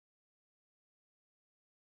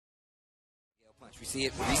We see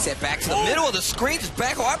it reset back to the middle of the screen. Just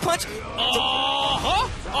back hard punch.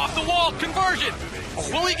 Off the wall conversion.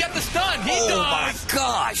 Will he get the stun? He does. Oh my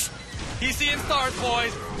gosh. He's seeing stars,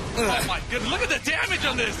 boys. Oh my goodness. Look at the damage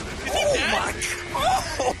on this. Is he dead? My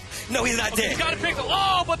God. No, he's not dead. He's got a pixel.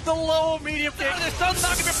 Oh, but the low medium kick. The stun's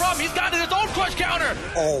not going to be a problem. He's got his own crush counter.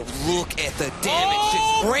 Oh, look at the damage.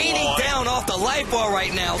 Just raining down off the life bar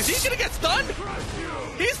right now. Is he going to get stunned?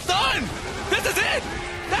 He's stunned. This is it.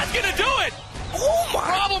 That's going to do it. Oh my.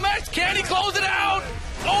 Problem X, can he close it out?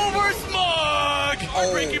 Over Smug.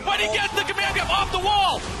 Heartbreaking, but he gets the command grab off the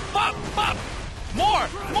wall. Pop, pop. More.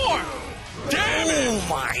 Damage. Oh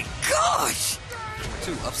my gosh.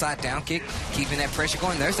 Two upside down kick, keeping that pressure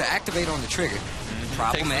going. There's the activator on the trigger.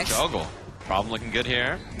 Problem X. Juggle. Problem looking good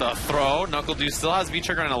here. The throw. Knuckle Dew still has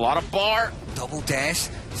V-trigger and a lot of bar. Double dash.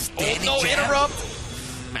 Standing no jab. interrupt.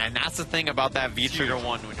 And that's the thing about that V-trigger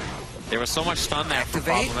one. There was so much stun there for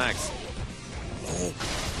Problem X. Oh.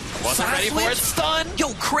 Wasn't ready for its stun.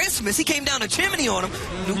 Yo, Christmas. He came down the chimney on him.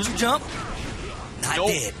 Neutral jump. Not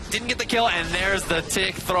dead. Didn't get the kill, and there's the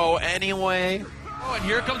tick throw anyway. Oh, and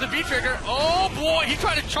here comes the V-trigger. Oh, boy. He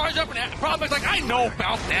tried to charge up, and Problem X like, I know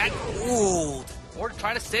about that. Ooh. Or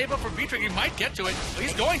try to save up for V-trigger. He might get to it. But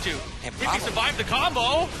he's going to. And if he survived the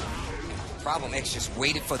combo. Problem X just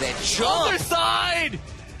waited for that jump. Other side.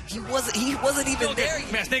 He wasn't even there.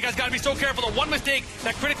 Man, Snake Eyes got to be so careful. The one mistake,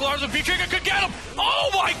 that critical arms of V-trigger could get him.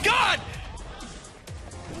 Oh, my God.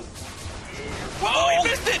 Oh, he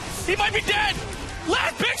missed it. He might be dead.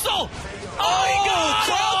 Last pixel. Oh, he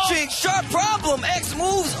got crouching, sharp Problem X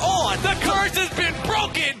moves on. The curse has been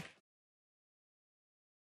broken.